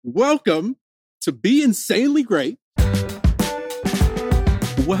Welcome to Be Insanely Great.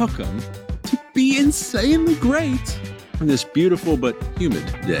 Welcome to Be Insanely Great on this beautiful but humid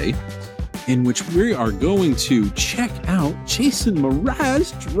day in which we are going to check out Jason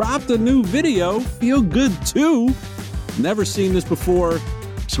Mraz dropped a new video, Feel Good 2. Never seen this before,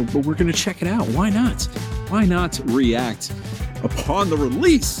 but we're going to check it out. Why not? Why not react upon the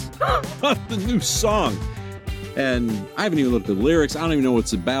release of the new song? And I haven't even looked at the lyrics. I don't even know what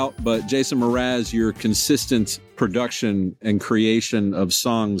it's about. But Jason Mraz, your consistent production and creation of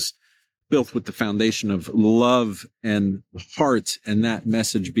songs built with the foundation of love and heart and that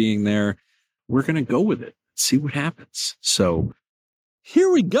message being there, we're going to go with it, see what happens. So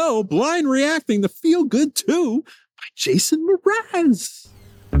here we go, blind reacting to Feel Good 2 by Jason Mraz.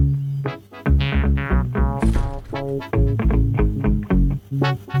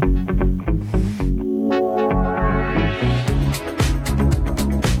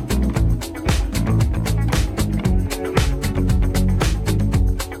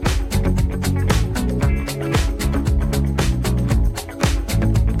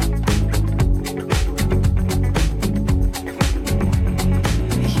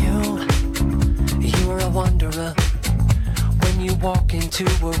 Walk into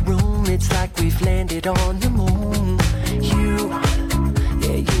a room, it's like we've landed on the moon. You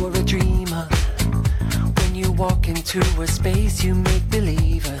are a dreamer. When you walk into a space, you make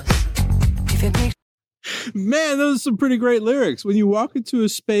believers. If it makes Man, those are some pretty great lyrics. When you walk into a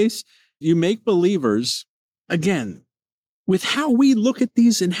space, you make believers. Again, with how we look at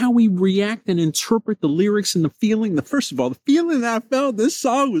these and how we react and interpret the lyrics and the feeling. First of all, the feeling that I felt, this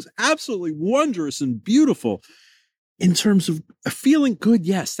song was absolutely wondrous and beautiful. In terms of feeling good,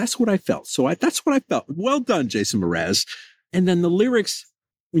 yes, that's what I felt. That's what I felt. Well done, Jason Mraz. And then the lyrics,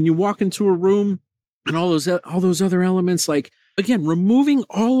 when you walk into a room and all those other elements, like, again, removing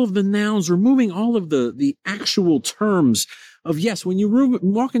all of the nouns, removing all of the actual terms of, yes, when you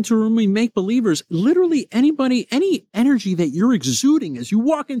walk into a room, we make believers, literally anybody, any energy that you're exuding as you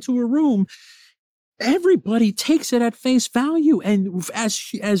walk into a room, everybody takes it at face value. And as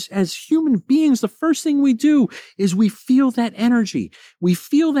human beings, the first thing we do is we feel that energy. We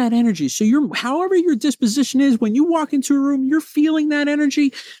feel that energy. So however your disposition is, when you walk into a room, you're feeling that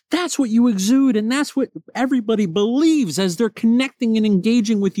energy. That's what you exude. And that's what everybody believes as they're connecting and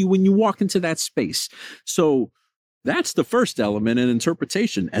engaging with you when you walk into that space. So that's the first element in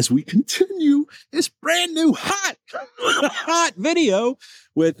interpretation as we continue this brand new hot video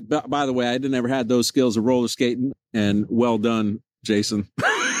with, by the way, I never had those skills of roller skating, and well done, Jason.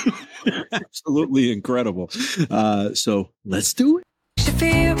 Absolutely incredible. So let's do it. you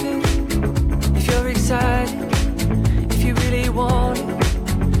feel good, if you're excited, if you really want it,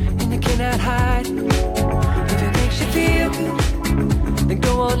 and you cannot hide it. If it makes you feel good, then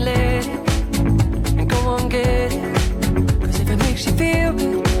go on, let it, and go on, get it. Cause if it makes you feel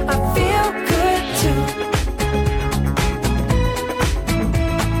good, I feel good too.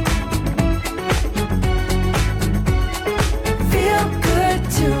 Feel good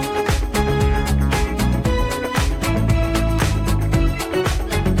too.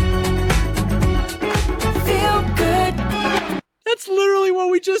 Feel good. That's literally what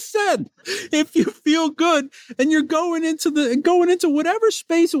we just said. If you feel good and you're going into whatever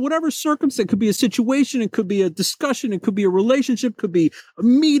space or whatever circumstance, it could be a situation, it could be a discussion, it could be a relationship, could be a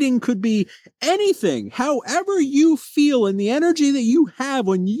meeting, could be anything. However you feel and the energy that you have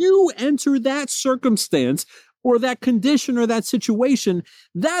when you enter that circumstance or that condition or that situation,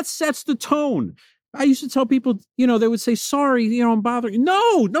 that sets the tone. I used to tell people, they would say, sorry, I'm bothering you.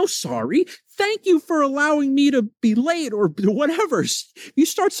 No, sorry. Thank you for allowing me to be late or whatever. You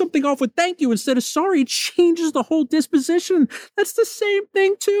start something off with thank you instead of sorry. It changes the whole disposition. That's the same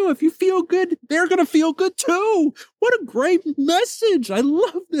thing too. If you feel good, they're going to feel good too. What a great message. I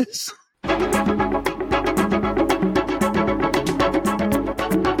love this.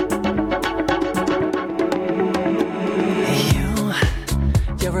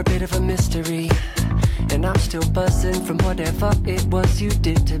 You're a bit of a mystery, and I'm still buzzing from whatever it was you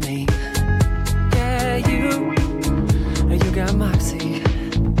did to me. Yeah, you got moxie,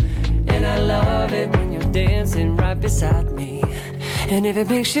 and I love it when you're dancing right beside me. And if it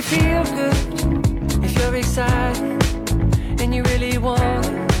makes you feel good, if you're excited, and you really want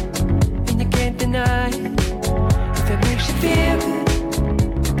it, and you can't deny it. If it makes you feel good,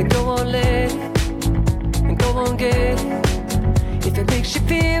 then go on, let it, and go on, get it. If it makes you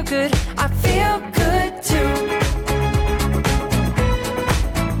feel good, I feel good too.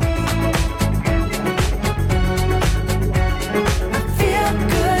 I feel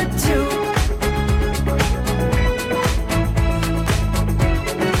good too.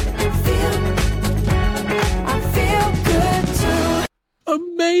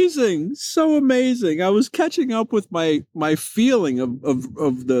 amazing. So amazing. I was catching up with my feeling of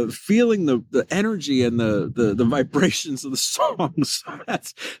the energy and the vibrations of the songs.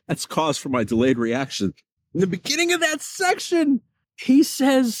 That's cause for my delayed reaction. In the beginning of that section, he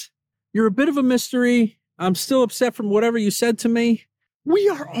says, "You're a bit of a mystery. I'm still upset from whatever you said to me." We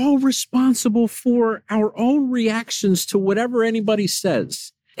are all responsible for our own reactions to whatever anybody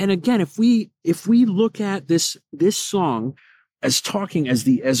says. And again, if we look at this song as talking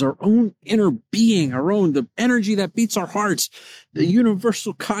as our own inner being, the energy that beats our hearts, the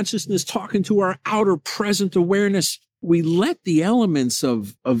universal consciousness talking to our outer present awareness, we let the elements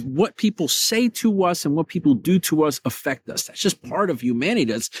of what people say to us and what people do to us affect us. That's just part of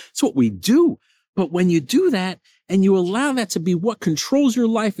humanity. That's what we do. But when you do that and you allow that to be what controls your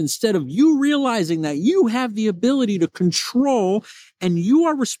life, instead of you realizing that you have the ability to control and you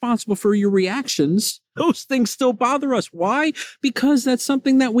are responsible for your reactions, those things still bother us. Why? Because that's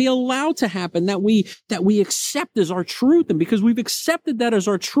something that we allow to happen, that we accept as our truth. And because we've accepted that as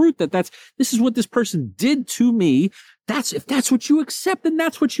our truth, this is what this person did to me. If that's what you accept, then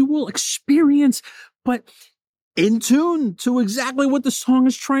that's what you will experience. But in tune to exactly what the song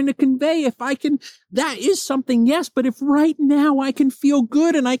is trying to convey. That is something, yes, but if right now I can feel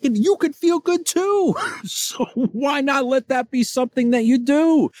good and you could feel good too. So why not let that be something that you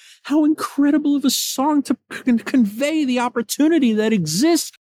do? How incredible of a song to convey the opportunity that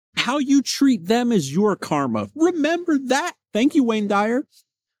exists. How you treat them is your karma. Remember that. Thank you, Wayne Dyer.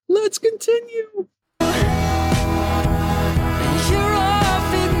 Let's continue.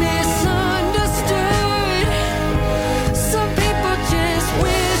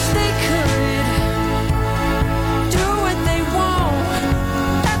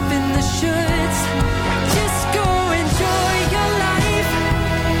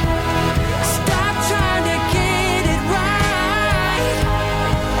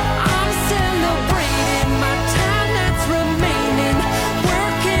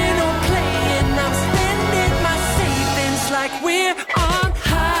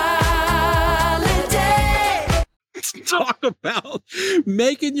 Talk about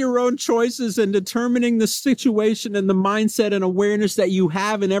making your own choices and determining the situation and the mindset and awareness that you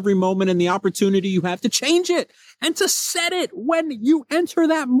have in every moment and the opportunity you have to change it and to set it when you enter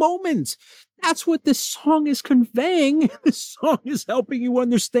that moment. That's what this song is conveying. This song is helping you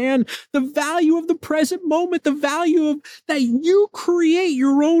understand the value of the present moment, the value of that you create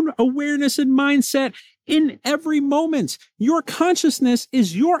your own awareness and mindset in every moment. Your consciousness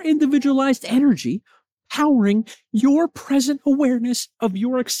is your individualized energy powering your present awareness of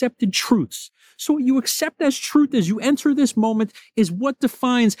your accepted truths. So what you accept as truth as you enter this moment is what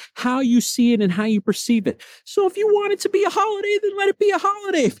defines how you see it and how you perceive it. So if you want it to be a holiday, then let it be a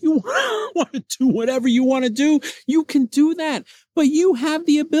holiday. If you want to do whatever you want to do, you can do that. But you have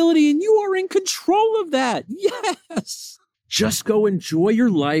the ability and you are in control of that. Yes. Just go enjoy your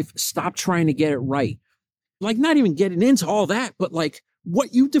life. Stop trying to get it right. Like, not even getting into all that, but like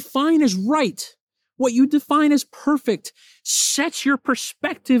what you define as right, what you define as perfect, sets your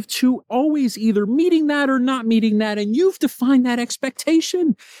perspective to always either meeting that or not meeting that. And you've defined that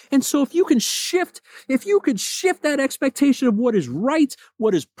expectation. And so if you could shift that expectation of what is right,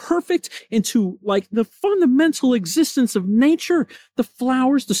 what is perfect into like the fundamental existence of nature, the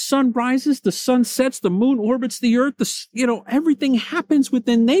flowers, the sun rises, the sun sets, the moon orbits the earth, everything happens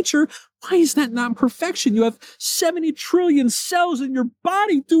within nature. Why is that not perfection? You have 70 trillion cells in your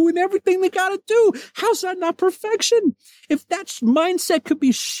body doing everything they got to do. How's that not perfection? If that mindset could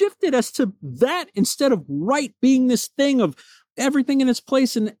be shifted as to that instead of right being this thing of everything in its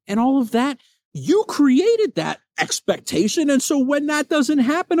place and all of that, you created that expectation. And so when that doesn't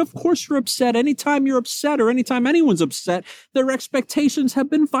happen, of course you're upset. Anytime you're upset or anytime anyone's upset, their expectations have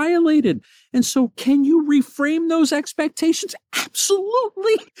been violated. And so can you reframe those expectations?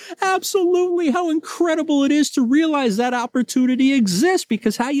 Absolutely. Absolutely. How incredible it is to realize that opportunity exists,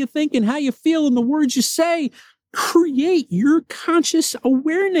 because how you think and how you feel and the words you say create your conscious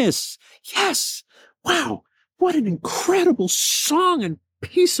awareness. Yes. Wow. What an incredible song and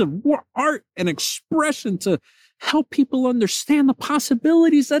piece of art and expression to help people understand the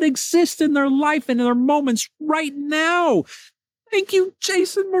possibilities that exist in their life and in their moments right now. Thank you,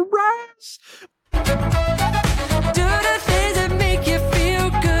 Jason Mraz. Do the things that make you feel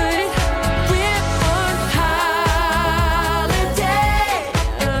good. We're on holiday.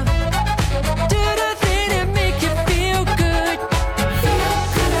 Do the things that make you feel good.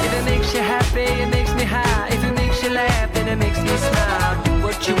 If it makes you happy, it makes me high. If it makes you laugh, then it makes me smile. Do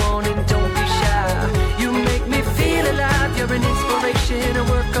what you want and don't be shy. You make me feel alive. You're an inspiration, a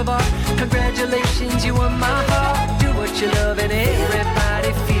work of art. Congratulations, you won my heart. Do what you love and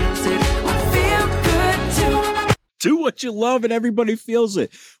everybody feels Do what you love and everybody feels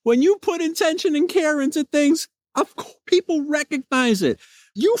it. When you put intention and care into things, of course, people recognize it.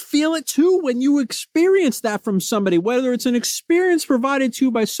 You feel it too when you experience that from somebody, whether it's an experience provided to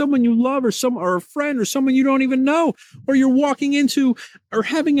you by someone you love or a friend or someone you don't even know, or you're walking into or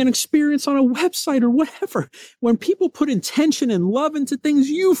having an experience on a website or whatever. When people put intention and love into things,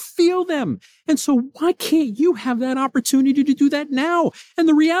 you feel them. And so why can't you have that opportunity to do that now? And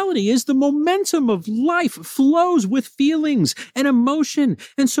the reality is the momentum of life flows with feelings and emotion.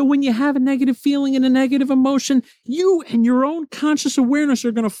 And so when you have a negative feeling and a negative emotion, you and your own conscious awareness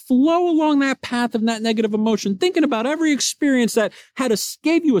are going to flow along that path of that negative emotion, thinking about every experience that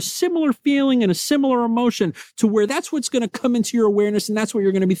gave you a similar feeling and a similar emotion, to where that's what's going to come into your awareness and that's what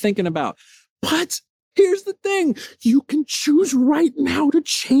you're going to be thinking about. But here's the thing. You can choose right now to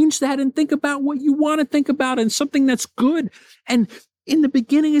change that and think about what you want to think about and something that's good. And in the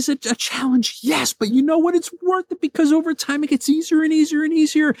beginning, is it a challenge? Yes, but you know what? It's worth it, because over time it gets easier and easier and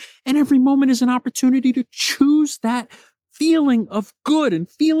easier. And every moment is an opportunity to choose that feeling of good and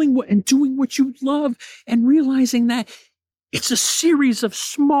and doing what you love, and realizing that it's a series of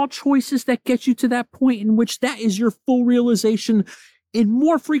small choices that get you to that point in which that is your full realization in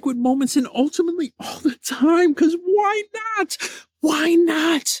more frequent moments and ultimately all the time. Because why not? Why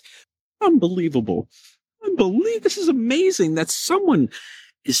not? Unbelievable. This is amazing that someone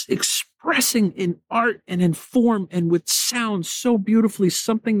is expressing in art and in form and with sound so beautifully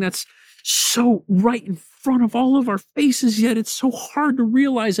something that's so right in front of all of our faces, yet it's so hard to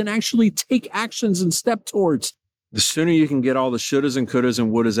realize and actually take actions and step towards. The sooner you can get all the shouldas and couldas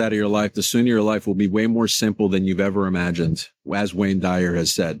and wouldas out of your life, the sooner your life will be way more simple than you've ever imagined, as Wayne Dyer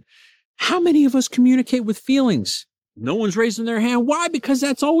has said. How many of us communicate with feelings? No one's raising their hand. Why? Because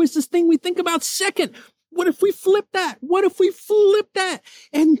that's always this thing we think about second. What if we flip that? What if we flip that?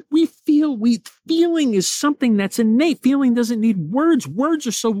 And feeling is something that's innate. Feeling doesn't need words. Words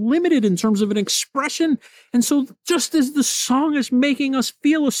are so limited in terms of an expression. And so just as the song is making us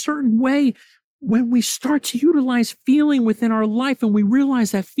feel a certain way, when we start to utilize feeling within our life and we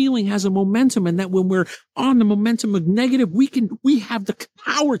realize that feeling has a momentum, and that when we're on the momentum of negative, we have the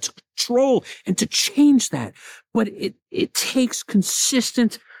power to control and to change that. But it takes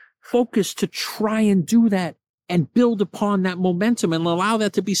consistent focus to try and do that and build upon that momentum and allow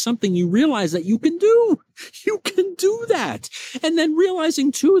that to be something you realize that you can do. You can do that. And then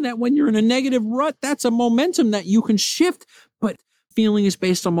realizing too that when you're in a negative rut, that's a momentum that you can shift. But feeling is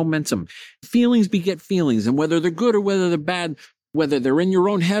based on momentum. Feelings beget feelings, and whether they're good or whether they're bad, whether they're in your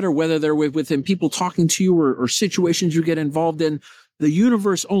own head or whether they're within people talking to you or situations you get involved in, the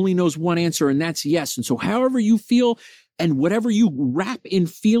universe only knows one answer, and that's yes. And so however you feel, and whatever you wrap in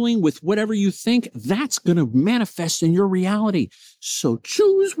feeling with whatever you think, that's going to manifest in your reality. So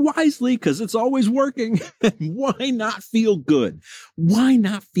choose wisely, because it's always working. Why not feel good? Why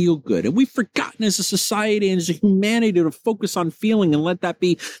not feel good? And we've forgotten as a society and as a humanity to focus on feeling and let that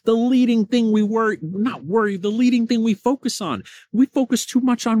be the leading thing the leading thing we focus on. We focus too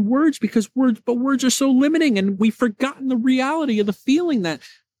much on words but words are so limiting, and we've forgotten the reality of the feeling, that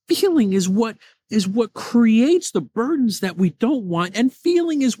feeling is what creates the burdens that we don't want. And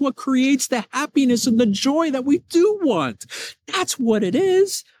feeling is what creates the happiness and the joy that we do want. That's what it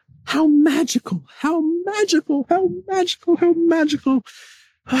is. How magical, how magical, how magical, how magical.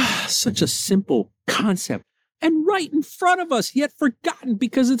 Such a simple concept, and right in front of us, yet forgotten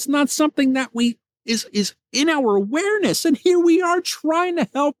because it's not something that is in our awareness. And here we are trying to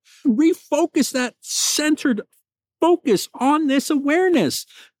help refocus that centered focus on this awareness.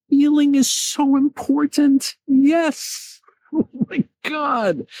 Feeling is so important. Yes. Oh my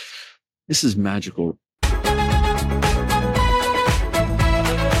God. This is magical. Do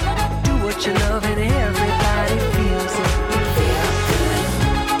what you love and everybody feels it.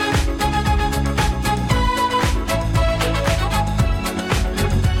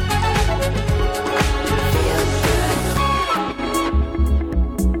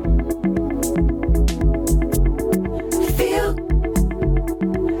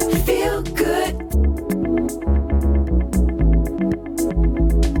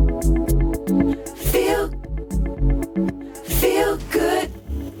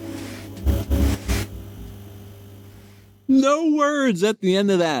 No words at the end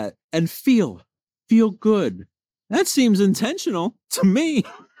of that. And feel good. That seems intentional to me.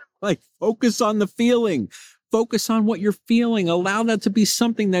 Like, focus on the feeling. Focus on what you're feeling. Allow that to be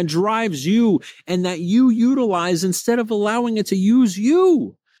something that drives you and that you utilize instead of allowing it to use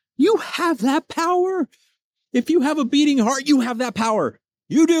you. You have that power. If you have a beating heart, you have that power.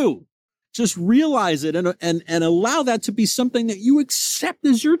 You do. Just realize it and allow that to be something that you accept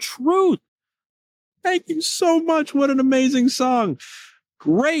as your truth. Thank you so much. What an amazing song.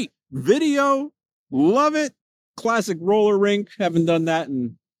 Great video. Love it. Classic roller rink. Haven't done that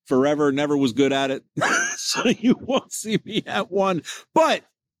in forever. Never was good at it. So you won't see me at one. But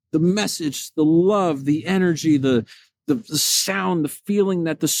the message, the love, the energy, the sound, the feeling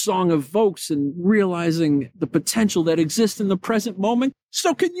that the song evokes, and realizing the potential that exists in the present moment.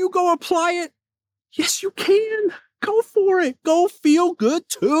 So can you go apply it? Yes, you can. Go for it. Go feel good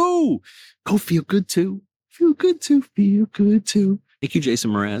too. Go feel good too. Feel good too. Feel good too. Thank you,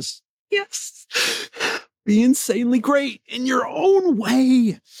 Jason Mraz. Yes. Be insanely great in your own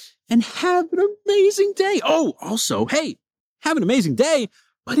way and have an amazing day. Oh, also, hey, have an amazing day,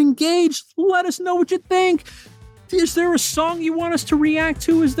 but engage. Let us know what you think. Is there a song you want us to react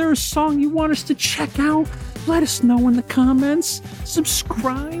to? Is there a song you want us to check out? Let us know in the comments.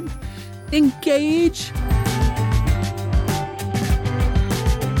 Subscribe. Engage.